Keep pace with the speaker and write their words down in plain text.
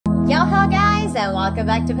Yo-ho guys, and welcome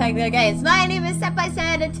back to PeGleggamer. My name is Step by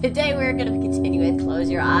Sand, and today we're going to continue with Close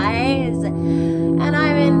Your Eyes. And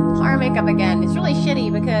I'm in horror makeup again. It's really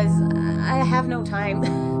shitty because I have no time.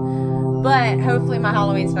 But hopefully my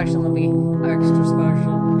Halloween special will be extra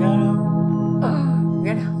special.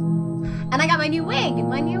 You know. And I got my new wig.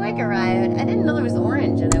 My new wig arrived. I didn't know there was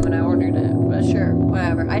orange in it when I ordered it. But sure,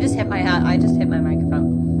 whatever. I just hit my hat. I just hit my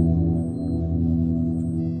microphone.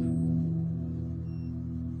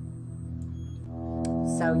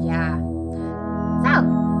 So yeah. So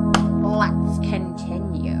let's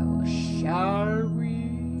continue, shall we?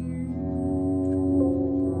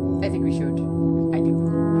 I think we should. I do,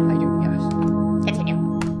 yes. Continue.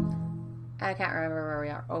 I can't remember where we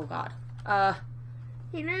are. Oh god.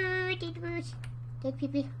 Take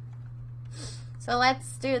pee-pee. So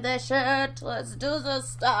let's do this shit. Let's do this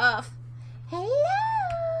stuff. Hello.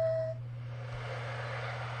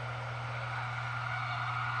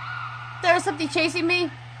 There's something chasing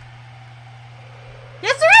me.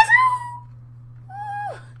 Yes, there is!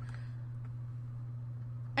 Woo!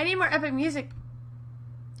 I need more epic music.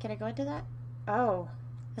 Can I go into that? Oh.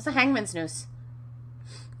 That's a hangman's noose.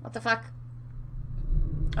 What the fuck?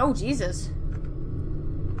 Oh, Jesus.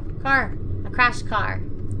 Car. A crashed car.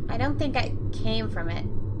 I don't think I came from it.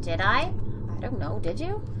 Did I? I don't know. Did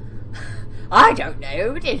you? I don't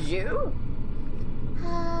know. Did you?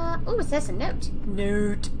 Oh, is this a note?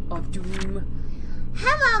 Note of doom.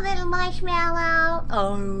 Hello, little marshmallow.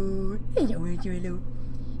 Oh, hello, marshmallow.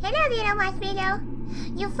 Hello, little marshmallow.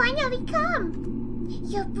 You finally come.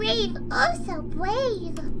 You're brave, oh so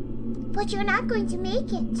brave. But you're not going to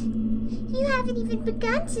make it. You haven't even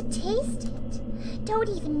begun to taste it. Don't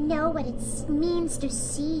even know what it means to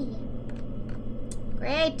see.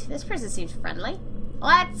 Great, this person seems friendly.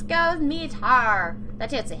 Let's go meet her.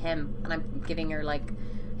 That's it's a him, and I'm giving her like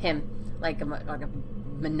him, like a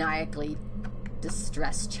maniacally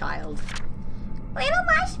distressed child. Little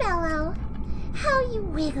marshmallow, how you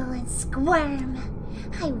wiggle and squirm.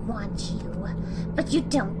 I want you, but you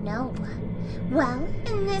don't know. Well,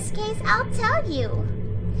 in this case, I'll tell you.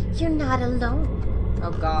 You're not alone.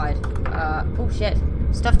 Oh god. Oh shit.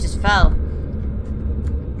 Stuff just fell.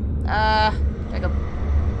 Do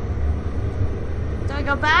I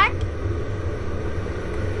go back?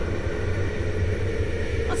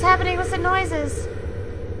 What's happening? What's the noises?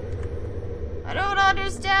 I don't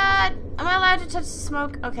understand. Am I allowed to touch the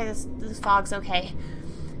smoke? Okay, this fog's okay.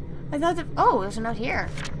 I thought that. Oh, there's a note here.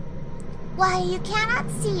 Why, you cannot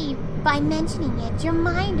see. By mentioning it, your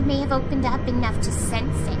mind may have opened up enough to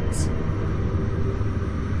sense it.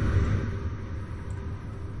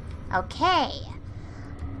 Okay.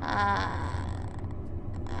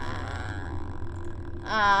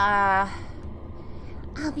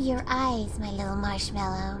 I'll be your eyes, my little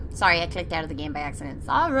marshmallow. Sorry, I clicked out of the game by accident.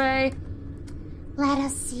 Sorry. Let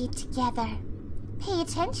us see together. Pay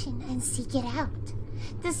attention and seek it out.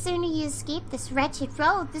 The sooner you escape this wretched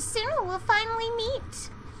road, the sooner we'll finally meet.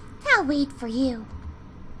 I'll wait for you.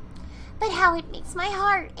 But how it makes my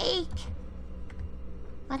heart ache.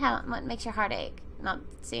 What makes your heart ache? Not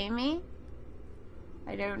seeing me?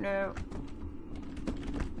 I don't know.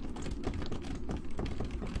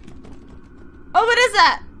 Oh, what is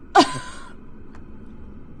that?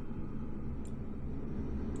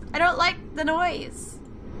 I don't like the noise.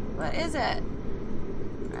 What is it?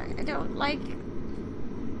 I don't like...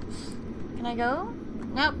 Can I go?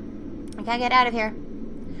 Nope. I can't get out of here.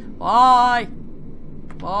 Why?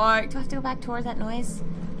 Why? Do I have to go back towards that noise?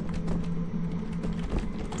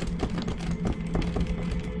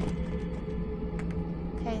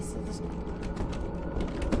 Okay, so this...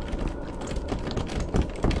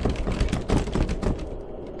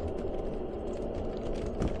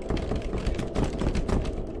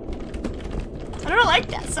 I don't like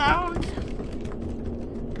that sound.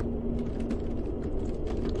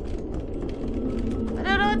 I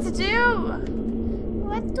don't know what to do.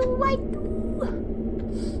 What do I do?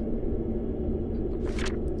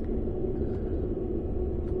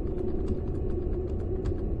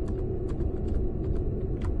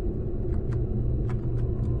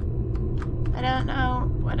 I don't know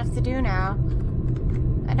what I have to do now.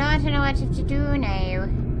 I don't know what to do now.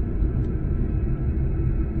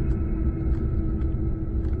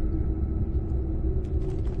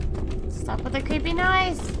 Stop with the creepy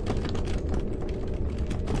noise.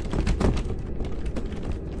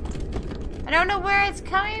 I don't know where it's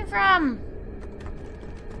coming from.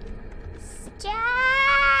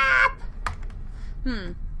 Stop!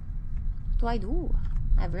 What do I do?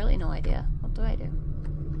 I have really no idea. What do I do?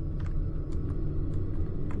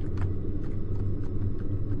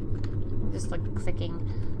 I'm just like clicking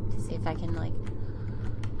to see if I can like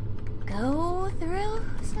go through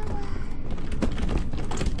somewhere?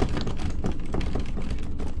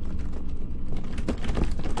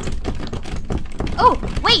 Oh,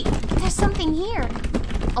 wait! There's something here.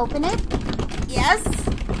 Open it. Yes.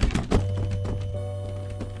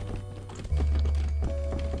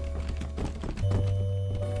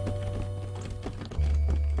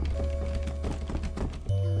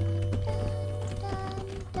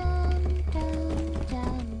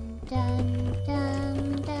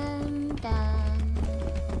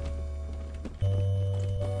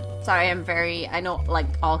 Sorry, I don't like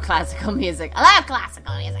all classical music. I love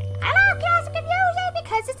classical music. I love classical music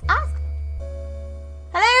because it's awesome.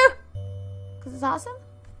 Hello? Because it's awesome?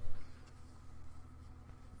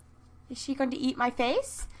 Is she going to eat my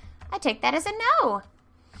face? I take that as a no.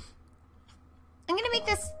 I'm going to make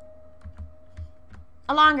this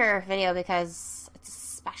a longer video because it's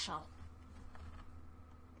special.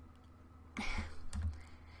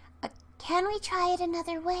 Can we try it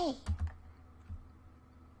another way?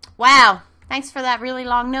 Wow. Thanks for that really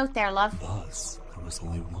long note there, love. Thus, there was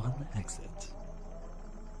only one exit.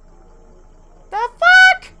 The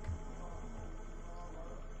fuck?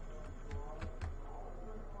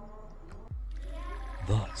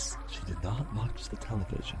 Thus, she did not watch the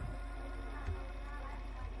television.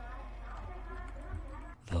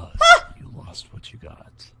 Thus, you lost what you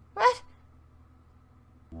got. What?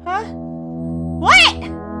 Huh? What?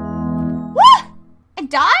 What? I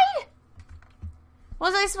died?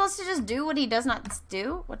 Was I supposed to just do what he does not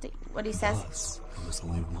do? What he says? Thus, there was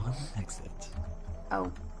only one exit.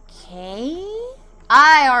 Okay.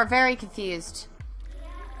 I are very confused.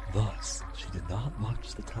 Thus, she did not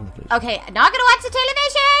watch the television. Okay, I'm not gonna watch the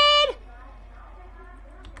television!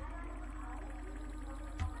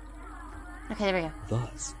 Okay, there we go.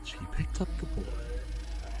 Thus, she picked up the boy.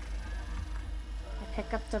 I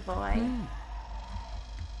pick up the boy.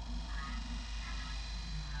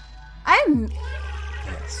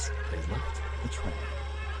 Yes, they left the train.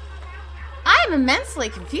 I'm immensely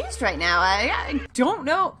confused right now. I don't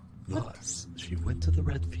know. Thus, she went to the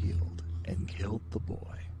red field and killed the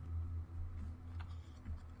boy.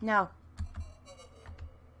 No.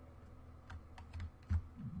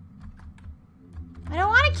 I don't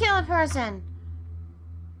want to kill a person.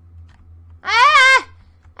 Ah!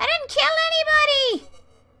 I didn't kill anybody!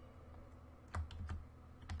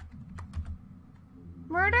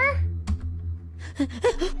 Murder?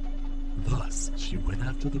 Thus, she went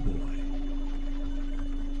after the boy.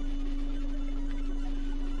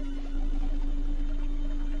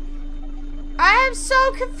 I am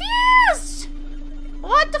so confused!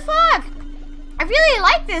 What the fuck? I really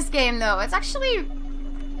like this game though. It's actually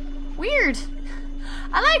weird.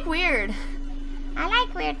 I like weird. I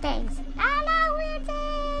like weird things. I like weird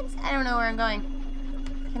things. I don't know where I'm going.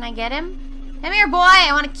 Can I get him? Come here, boy.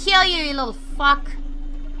 I want to kill you, you little fuck.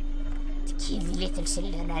 To kill little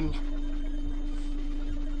children.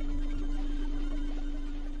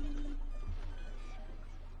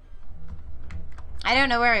 I don't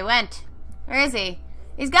know where he went. Where is he?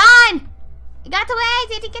 He's gone! He got away!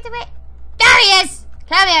 Did he get away? There he is!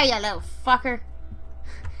 Come here, you little fucker.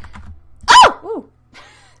 Oh! Ooh.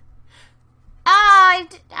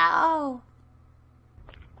 Oh.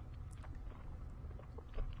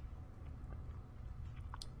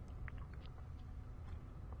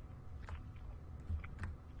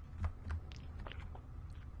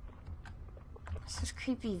 Such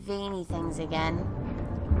creepy veiny things again.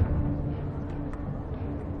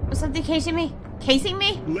 Was something casing me? Casing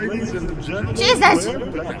me? Ladies and gentlemen, Jesus!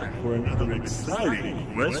 we're back for another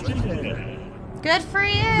exciting questionnaire. Good for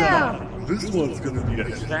you! Now, this one's gonna be a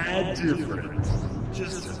tad different.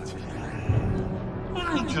 Just a tad.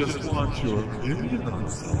 I just want your opinion on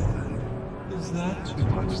something. Is that too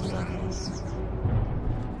much to ask?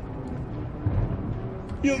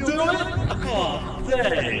 You'll do it? Oh,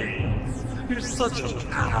 thanks. You're such a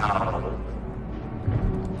cow.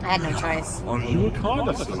 I had no choice. Are you a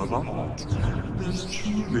connoisseur of art? There's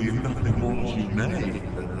truly nothing more humane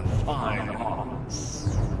than fine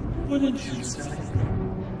arts. Wouldn't you say?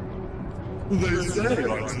 They say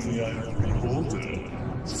art's in the eye of the beholder.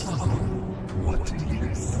 So, what do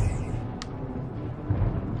you see?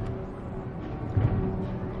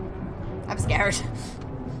 I'm scared.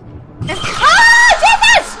 Ah!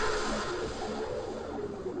 Jesus!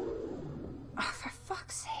 Oh, for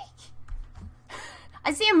fuck's sake.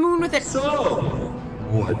 I see a moon with it. So,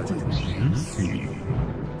 what did you see?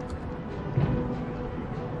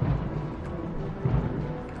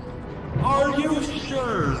 Are you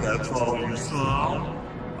sure that's all you saw?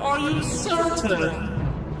 Are you certain?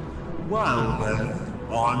 Well then,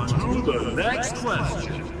 on to the next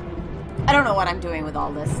question. I don't know what I'm doing with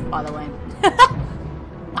all this, by the way.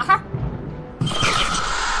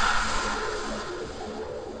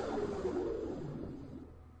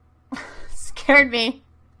 Scared me.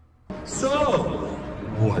 So,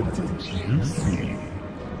 what did you see?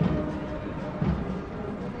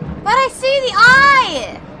 But I see the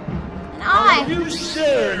eye! An eye! Are you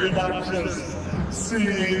sure you're not just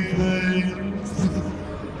seeing things?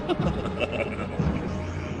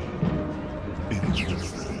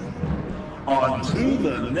 Interesting. On to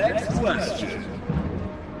the next question.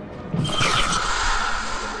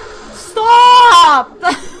 Stop!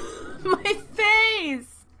 My face!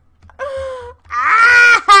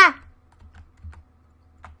 Ah!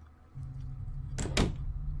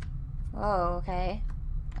 Oh, okay.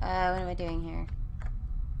 What am I doing here?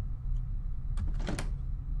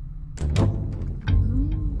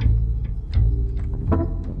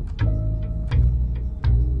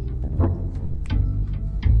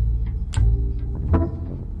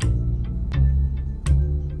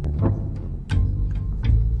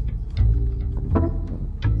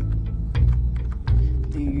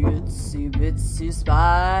 Itsy bitsy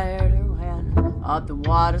spider went up the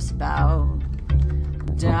water spout.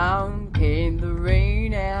 Down came the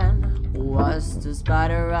rain and washed the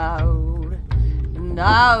spider out. And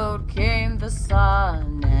out came the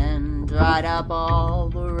sun and dried up all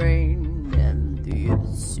the rain. And the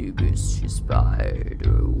itsy bitsy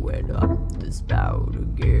spider went up the spout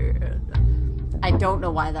again. I don't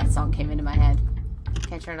know why that song came into my head.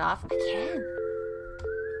 Can I turn it off? I can.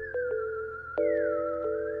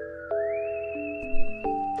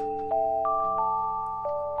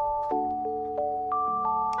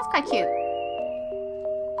 Quite cute.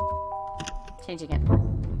 Changing it.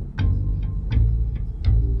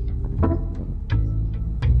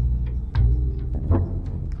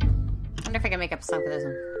 Wonder if I can make up a song for this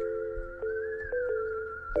one.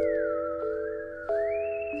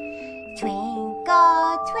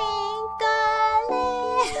 Twinkle, twinkle,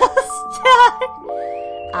 little star,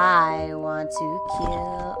 I want to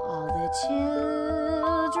kill all the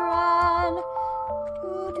children.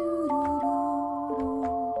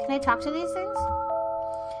 Can I talk to these things?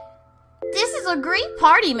 This is a great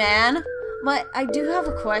party, man. But I do have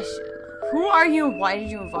a question. Who are you and why did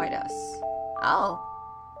you invite us? Oh.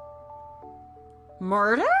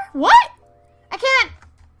 Murder? What? I can't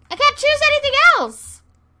choose anything else.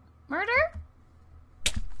 Murder?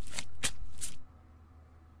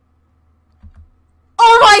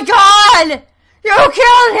 Oh my god! You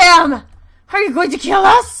killed him! Are you going to kill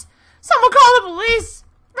us? Someone call the police!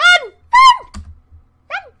 Run! Run!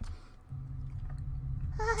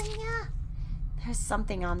 Oh no. There's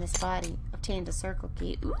something on this body. Obtained a circle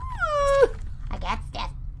key. Ooh! I got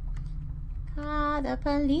stuff. Call the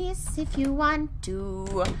police if you want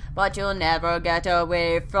to, but you'll never get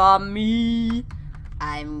away from me.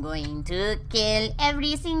 I'm going to kill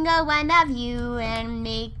every single one of you and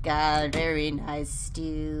make a very nice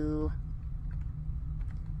stew.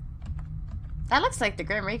 That looks like the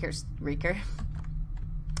Grim Reaper's Looks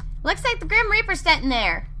like the Grim Reaper's sitting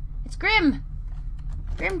there. It's Grim.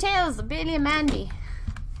 Grim Tales of Billy and Mandy.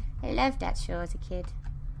 I loved that show as a kid.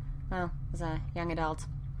 Well, as a young adult.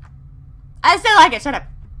 I still like it. Shut up.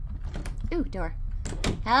 Ooh, door.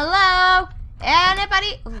 Hello?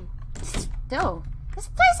 Anybody? Ooh. No. This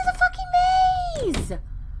place is a fucking maze. I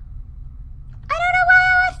don't know why I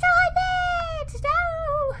was so high.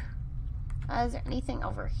 No. Is there anything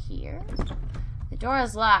over here? The door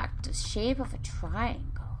is locked. The shape of a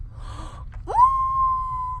triangle. Ooh.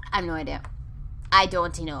 I have no idea. I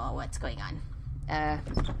don't know what's going on.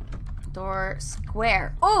 Door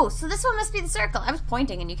square. Oh, so this one must be the circle. I was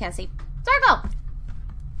pointing and you can't see. Circle!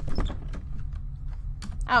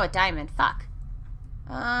 Oh, a diamond. Fuck.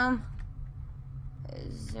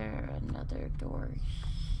 Is there another door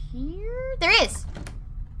here? There is!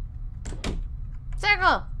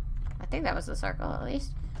 Circle! I think that was the circle, at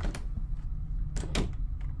least.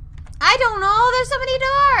 I don't know! There's so many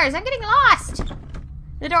doors! I'm getting lost!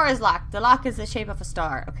 The door is locked. The lock is the shape of a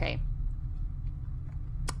star. Okay.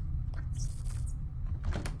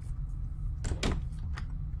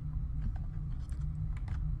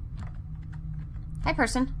 Hi,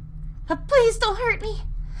 person. Please don't hurt me.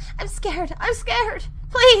 I'm scared. I'm scared.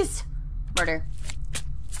 Please. Murder.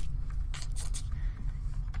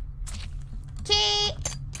 Key.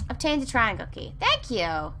 Obtain the triangle key. Thank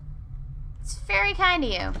you. It's very kind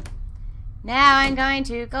of you. Now I'm going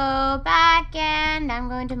to go back and I'm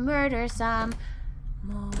going to murder some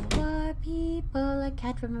more people. I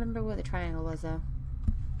can't remember where the triangle was, though.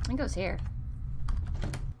 I think it was here.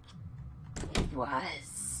 It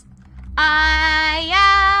was. I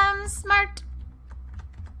am smart.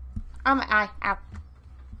 Oh, my eye. Ow.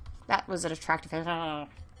 That was an attractive face.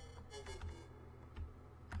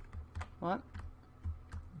 What?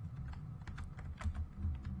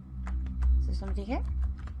 Is there somebody here?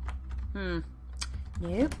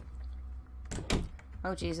 Nope.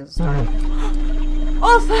 Oh, Jesus.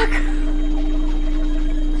 Oh, fuck!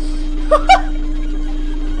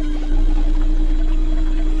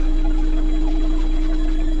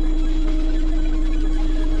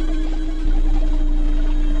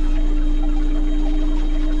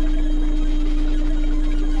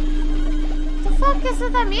 The fuck is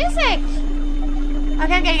with that music?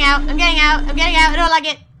 Okay, I'm getting out. I'm getting out. I'm getting out. I don't like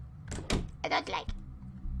it. I don't like it.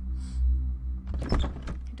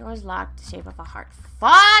 The door's locked. The shape of a heart.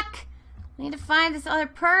 Fuck! I need to find this other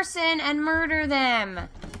person and murder them.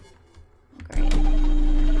 Great.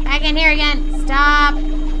 Back in here again. Stop.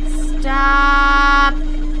 Stop.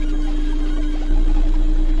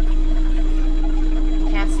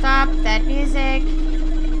 Can't stop that music.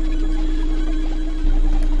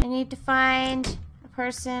 I need to find a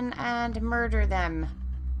person and murder them.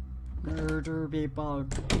 Murder people.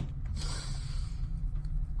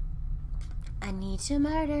 I need to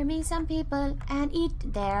murder me some people and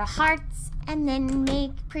eat their hearts and then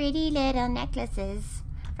make pretty little necklaces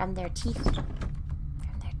from their teeth. From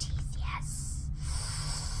their teeth, yes.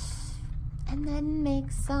 And then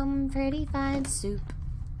make some pretty fine soup.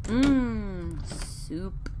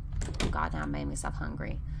 Soup. God, now I made myself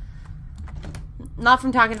hungry. Not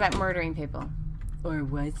from talking about murdering people. Or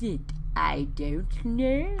was it? I don't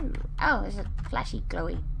know. Oh, there's a flashy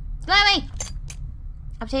glowy. Glowy!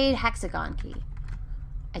 Obtained hexagon key.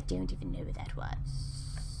 I don't even know what that was.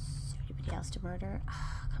 Is there anybody else to murder?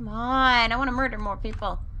 Oh, come on. I want to murder more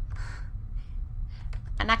people.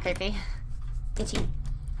 I'm not creepy. Itchy.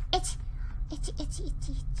 Itchy, itchy, itchy,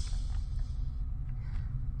 itchy.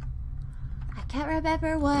 I can't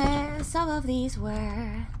remember what some of these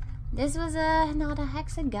were. This was not a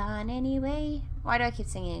hexagon anyway. Why do I keep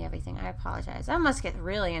singing everything? I apologize. That must get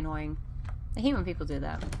really annoying. I hate when people do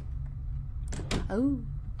that. Oh,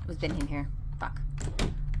 who's been in here? Fuck.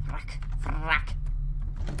 Frack. Frack.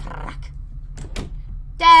 Frack.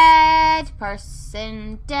 Dead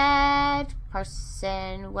person, dead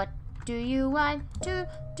person. What do you want to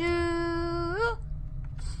do?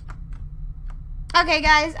 Okay,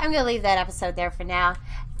 guys, I'm gonna leave that episode there for now.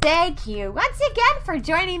 Thank you once again for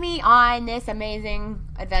joining me on this amazing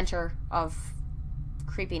adventure of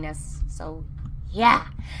creepiness. So, yeah.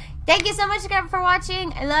 Thank you so much again for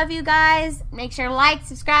watching. I love you guys. Make sure to like,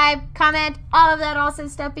 subscribe, comment, all of that awesome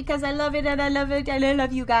stuff because I love it and I love it and I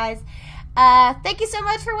love you guys. Thank you so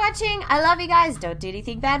much for watching. I love you guys. Don't do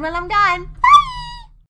anything bad while I'm gone. Bye!